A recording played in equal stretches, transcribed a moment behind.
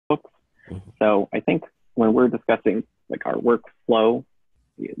So I think when we're discussing like our workflow,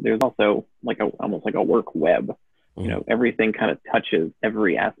 there's also like almost like a work web. Everything kind of touches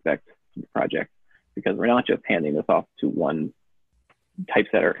every aspect of the project because we're not just handing this off to one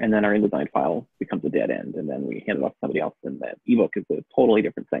typesetter and then our InDesign file becomes a dead end and then we hand it off to somebody else and that ebook is a totally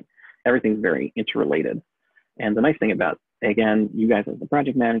different thing. Everything's very interrelated. And the nice thing about, again, you guys as the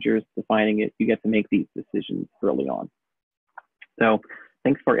project managers defining it, you get to make these decisions early on. So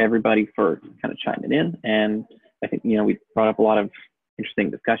thanks for everybody for kind of chiming in. And I think, we brought up a lot of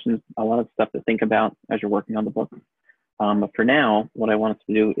interesting discussions, a lot of stuff to think about as you're working on the book. But for now, what I want us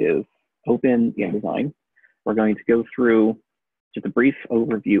to do is open the InDesign. We're going to go through just a brief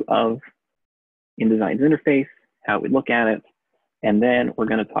overview of InDesign's interface, how we look at it, and then we're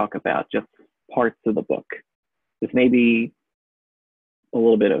going to talk about just parts of the book. This may be a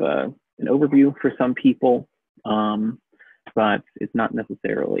little bit of an overview for some people, but it's not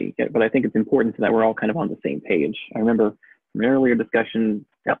necessarily, but I think it's important so that we're all kind of on the same page. I remember from an earlier discussion,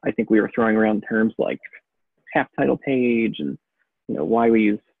 I think we were throwing around terms like half title page and why we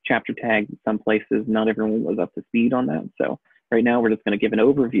use chapter tags in some places. Not everyone was up to speed on that. So right now we're just going to give an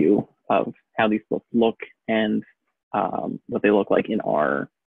overview of how these books look and what they look like in our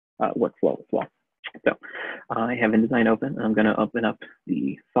workflow as well. So I have InDesign open. I'm going to open up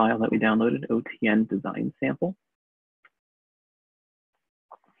the file that we downloaded, OTN design sample.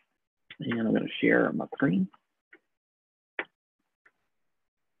 And I'm going to share my screen.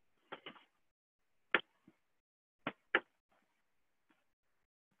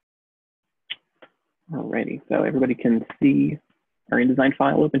 Alrighty, so everybody can see our InDesign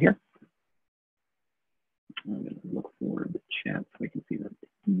file open here. I'm going to look for the chat so we can see that.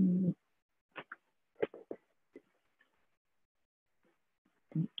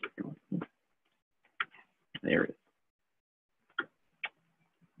 There it is.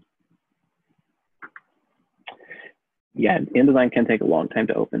 Yeah, InDesign can take a long time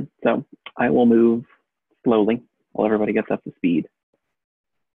to open, so I will move slowly while everybody gets up to speed.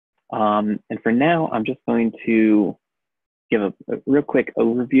 And for now, I'm just going to give a real quick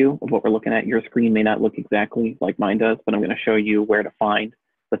overview of what we're looking at. Your screen may not look exactly like mine does, but I'm going to show you where to find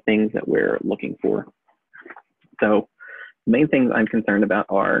the things that we're looking for. So the main things I'm concerned about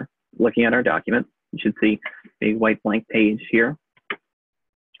are looking at our document. You should see a white blank page here.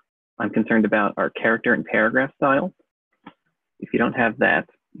 I'm concerned about our character and paragraph styles. If you don't have that,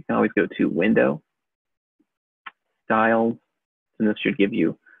 you can always go to Window, Styles, and this should give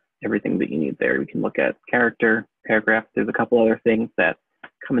you everything that you need there. We can look at character, paragraph. There's a couple other things that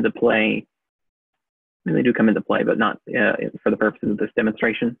come into play. And they do come into play, but not for the purposes of this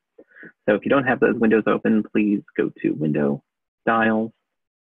demonstration. So if you don't have those windows open, please go to Window, Styles,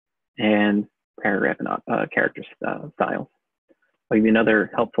 and Paragraph and Character Styles. I'll give you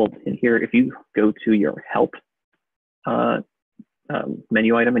another helpful in here. If you go to your Help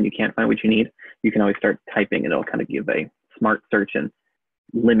menu item and you can't find what you need, you can always start typing and it'll kind of give a smart search and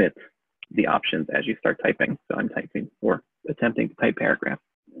limit the options as you start typing. So I'm typing or attempting to type paragraph.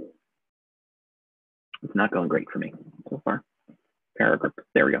 It's not going great for me so far. Paragraph,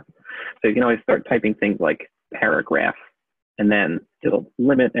 there we go. So you can always start typing things like paragraph and then it'll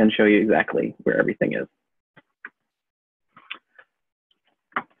limit and show you exactly where everything is.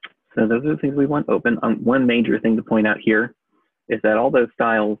 So those are the things we want open. One major thing to point out here is that all those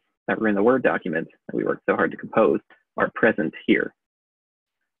styles that were in the Word document that we worked so hard to compose are present here.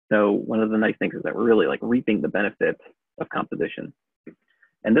 So one of the nice things is that we're really like reaping the benefits of composition.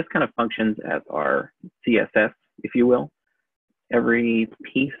 And this kind of functions as our CSS, if you will. Every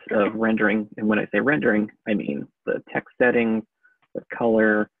piece of rendering, and when I say rendering, I mean the text settings, the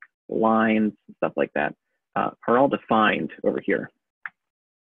color, the lines, stuff like that, are all defined over here.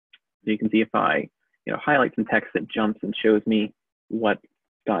 So you can see if I highlight some text, it jumps and shows me what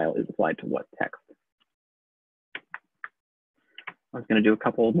style is applied to what text. I was going to do a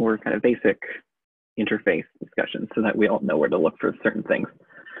couple more kind of basic interface discussions so that we all know where to look for certain things.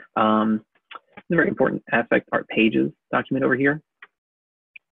 A very important aspect, our pages document over here.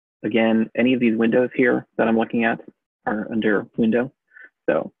 Again, any of these windows here that I'm looking at are under Window.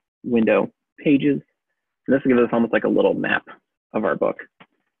 So Window, Pages. And this gives us almost like a little map of our book.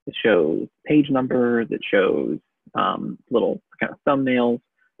 It shows page numbers. It shows little kind of thumbnails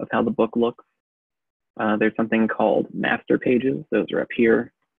of how the book looks. There's something called master pages. Those are up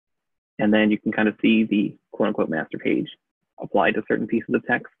here. And then you can kind of see the quote unquote master page applied to certain pieces of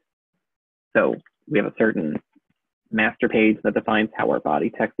text. So we have a certain master page that defines how our body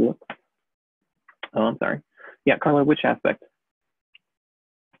text looks. Oh, I'm sorry. Yeah, Carla, which aspect?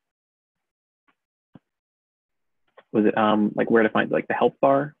 Was it like where to find like the help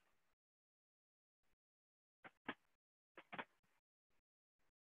bar?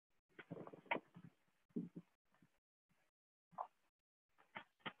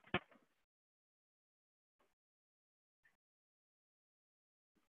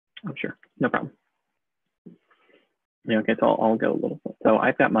 Oh, sure, no problem. Yeah, okay, so I'll go a little. So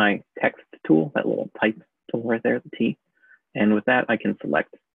I've got my text tool, that little type tool right there, the T. And with that, I can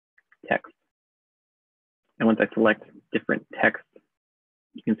select text. And once I select different text,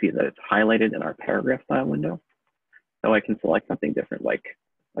 you can see that it's highlighted in our paragraph style window. So I can select something different, like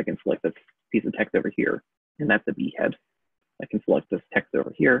I can select this piece of text over here, and that's a B head. I can select this text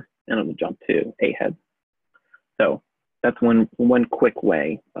over here, and it'll jump to A head. So that's one quick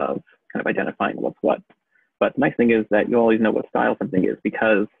way of kind of identifying what's what. But the nice thing is that you always know what style something is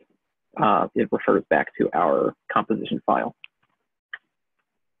because it refers back to our composition file.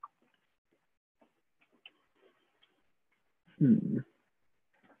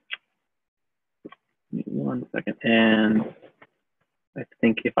 One second. And I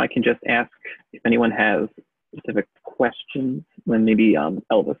think if I can just ask if anyone has specific questions, then maybe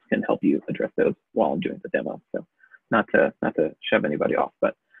Elvis can help you address those while I'm doing the demo. So not to shove anybody off,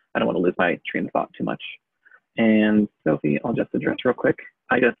 but I don't want to lose my train of thought too much. And Sophie, I'll just address real quick.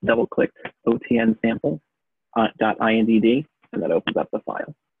 I just double clicked OTN sample .indd, and that opens up the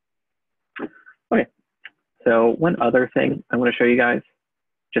file. Okay, so one other thing I want to show you guys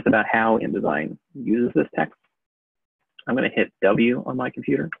just about how InDesign uses this text. I'm going to hit W on my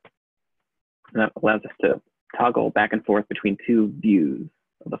computer, and that allows us to toggle back and forth between two views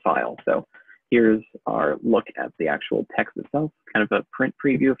of the file. So here's our look at the actual text itself, kind of a print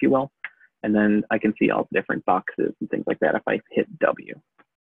preview, if you will. And then I can see all the different boxes and things like that if I hit W.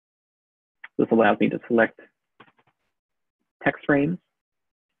 This allows me to select text frames.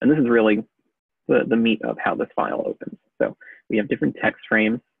 And this is really the meat of how this file opens. So we have different text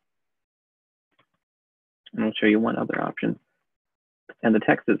frames. And I'll show you one other option. And the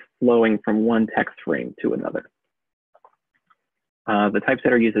text is flowing from one text frame to another. The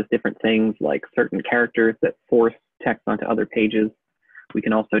typesetter uses different things like certain characters that force text onto other pages. We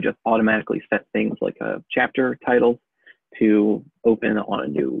can also just automatically set things like a chapter title to open on a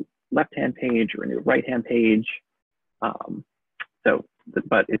new left-hand page or a new right-hand page.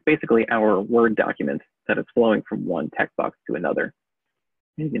 But it's basically our Word document that is flowing from one text box to another.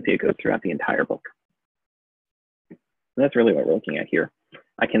 And you can see it goes throughout the entire book. And that's really what we're looking at here.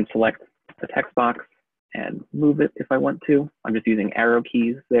 I can select a text box and move it if I want to. I'm just using arrow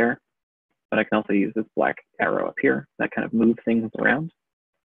keys there, but I can also use this black arrow up here that kind of moves things around.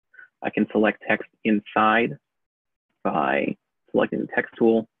 I can select text inside by selecting the text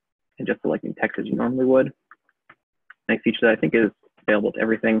tool and just selecting text as you normally would. Nice feature that I think is available to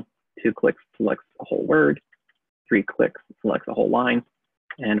everything. 2 clicks selects a whole word, 3 clicks selects a whole line,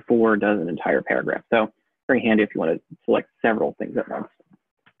 and 4 does an entire paragraph. So very handy if you want to select several things at once.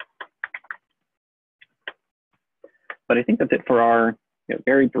 But I think that's it for our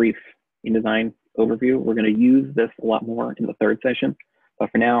very brief InDesign overview. We're going to use this a lot more in the 3rd session. But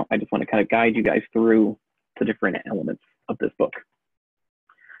for now, I just want to kind of guide you guys through the different elements of this book.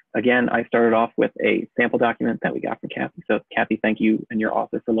 Again, I started off with a sample document that we got from Kathy. So Kathy, thank you and your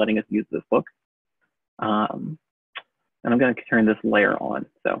author for letting us use this book. And I'm going to turn this layer on.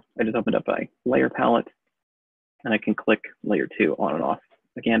 So I just opened up a layer palette and I can click layer 2 on and off.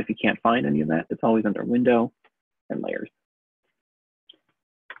 Again, if you can't find any of that, it's always under window and layers.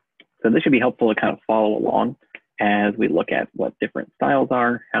 So this should be helpful to kind of follow along as we look at what different styles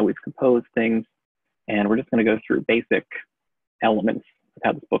are, how we've composed things, and we're just going to go through basic elements of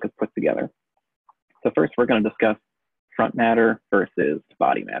how this book is put together. So first, we're going to discuss front matter versus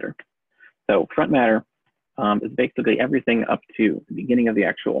body matter. So front matter is basically everything up to the beginning of the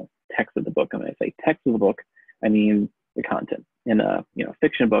actual text of the book. And when I say text of the book, I mean the content. In a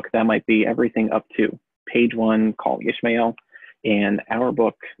fiction book, that might be everything up to page 1, Call Me Ishmael. In our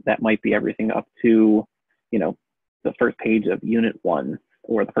book, that might be everything up to the first page of unit 1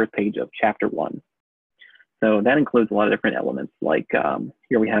 or the first page of chapter 1. So that includes a lot of different elements. Like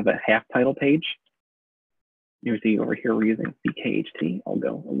here we have a half title page. You see over here we're using BKHT. I'll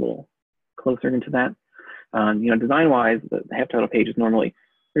go a little closer into that. Design-wise, the half title page is normally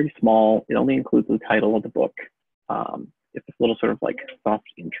very small. It only includes the title of the book. It's this little sort of like soft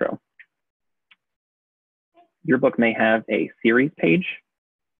intro. Your book may have a series page,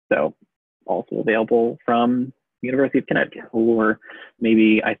 so also available from University of Connecticut, or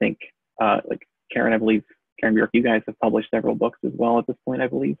maybe I think like Karen Bjork, you guys have published several books as well at this point, I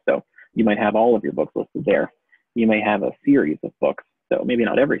believe. So you might have all of your books listed there. You may have a series of books. So maybe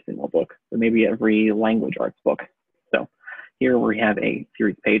not every single book, but maybe every language arts book. So here we have a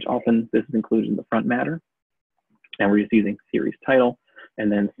series page. Often this is included in the front matter. And we're just using series title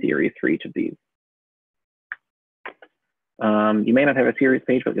and then series for each of these. You may not have a series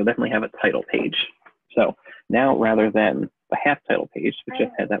page, but you'll definitely have a title page. So now rather than the half title page, which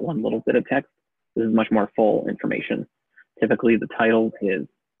just has that one little bit of text. This is much more full information. Typically, the title is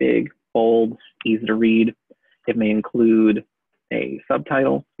big, bold, easy to read. It may include a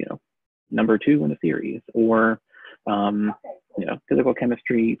subtitle, number 2 in a series, or physical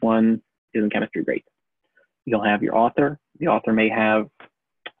chemistry 1 isn't chemistry great. You'll have your author. The author may have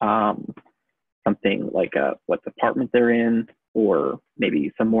something like what department they're in, or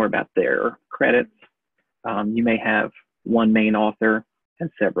maybe some more about their credits. You may have one main author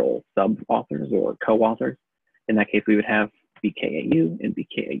and several sub-authors or co-authors. In that case, we would have BKAU and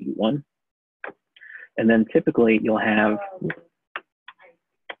BKAU1. And then typically you'll have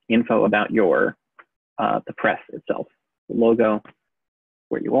info about your the press itself, the logo,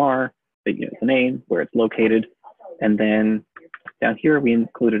 where you are, the name, where it's located. And then down here, we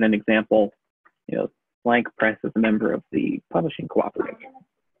included an example, blank press is a member of the publishing cooperative.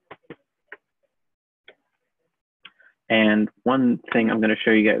 And one thing I'm going to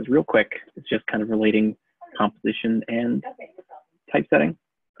show you guys real quick is just kind of relating composition and typesetting.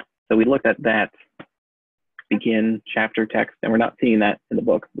 So we looked at that begin chapter text, and we're not seeing that in the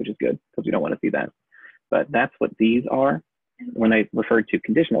book, which is good because we don't want to see that. But that's what these are. When I referred to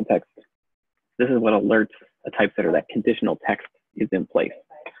conditional text, this is what alerts a typesetter that conditional text is in place.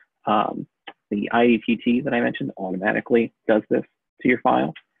 The IDTT that I mentioned automatically does this to your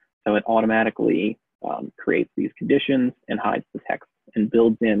file. So it automatically creates these conditions and hides the text and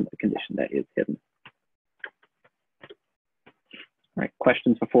builds in a condition that is hidden. All right,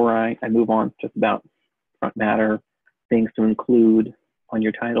 questions before I move on just about front matter, things to include on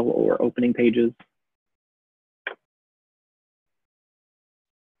your title or opening pages?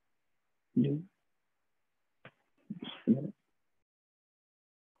 No. Just a minute.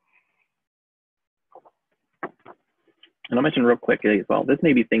 And I'll mention real quickly as well, this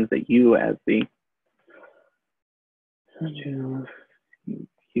may be things that you as the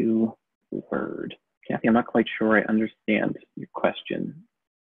Word. Kathy, I'm not quite sure I understand your question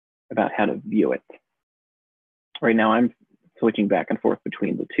about how to view it. Right now I'm switching back and forth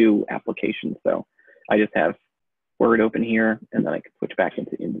between the two applications. So I just have Word open here, and then I can switch back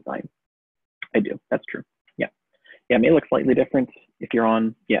into InDesign. I do, that's true. Yeah, it may look slightly different if you're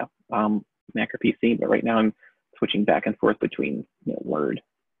on, Mac or PC, but right now I'm switching back and forth between Word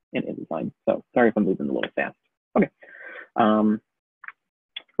and InDesign. So sorry if I'm moving a little fast. Okay.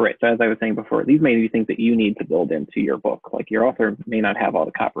 Right, so as I was saying before, these may be things that you need to build into your book. Like your author may not have all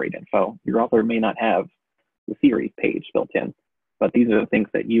the copyright info. Your author may not have the series page built in, but these are the things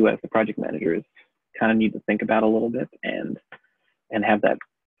that you as the project managers kind of need to think about a little bit and have that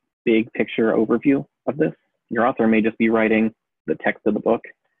big picture overview of this. Your author may just be writing the text of the book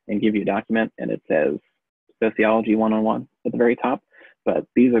and give you a document and it says Sociology 101 at the very top, but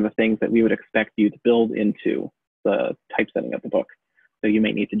these are the things that we would expect you to build into the typesetting of the book. So you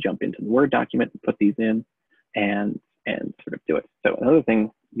may need to jump into the Word document and put these in and sort of do it. So another thing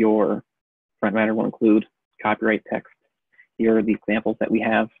your front matter will include copyright text. Here are the examples that we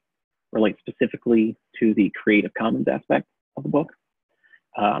have relate specifically to the Creative Commons aspect of the book.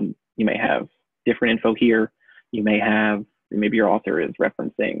 You may have different info here. You may have, maybe your author is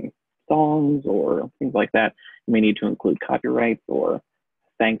referencing songs or things like that. You may need to include copyrights or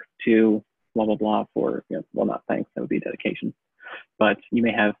thanks to blah, blah, blah for, well, not thanks, that would be dedication. But you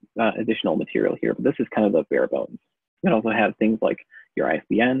may have additional material here, but this is kind of the bare bones. You can also have things like your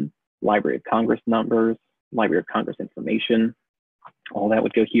ISBN, Library of Congress numbers, Library of Congress information. All that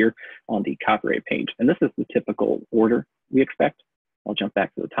would go here on the copyright page. And this is the typical order we expect. I'll jump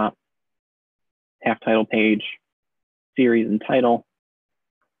back to the top. Half title page, series and title,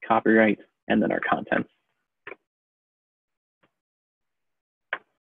 copyright, and then our contents.